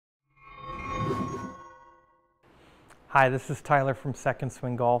Hi, this is Tyler from Second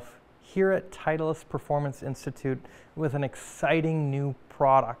Swing Golf here at Titleist Performance Institute with an exciting new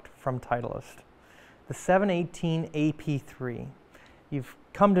product from Titleist, the 718 AP3. You've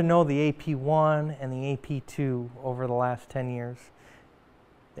come to know the AP1 and the AP2 over the last 10 years.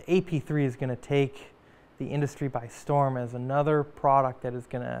 The AP3 is going to take the industry by storm as another product that is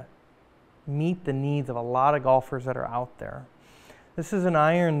going to meet the needs of a lot of golfers that are out there. This is an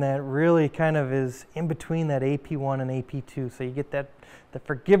iron that really kind of is in between that AP1 and AP2. So you get the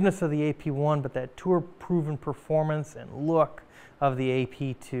forgiveness of the AP1, but that tour-proven performance and look of the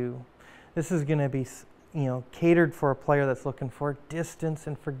AP2. This is going to be, catered for a player that's looking for distance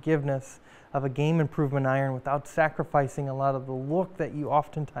and forgiveness of a game improvement iron without sacrificing a lot of the look that you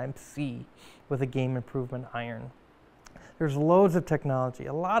oftentimes see with a game improvement iron. There's loads of technology,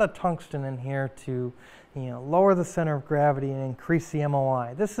 a lot of tungsten in here to lower the center of gravity and increase the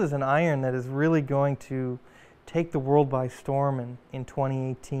MOI. This is an iron that is really going to take the world by storm in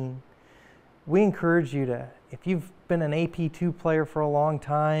 2018. We encourage you to, if you've been an AP2 player for a long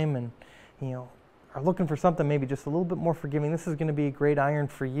time and are looking for something maybe just a little bit more forgiving, this is going to be a great iron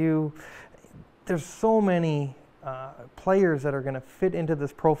for you. There's so many players that are going to fit into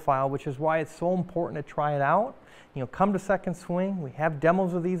this profile, which is why it's so important to try it out. Come to Second Swing. We have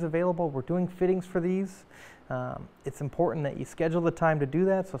demos of these available. We're doing fittings for these. It's important that you schedule the time to do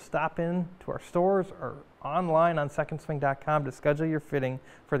that, so stop in to our stores or online on secondswing.com to schedule your fitting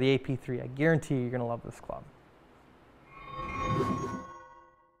for the AP3. I guarantee you're going to love this club.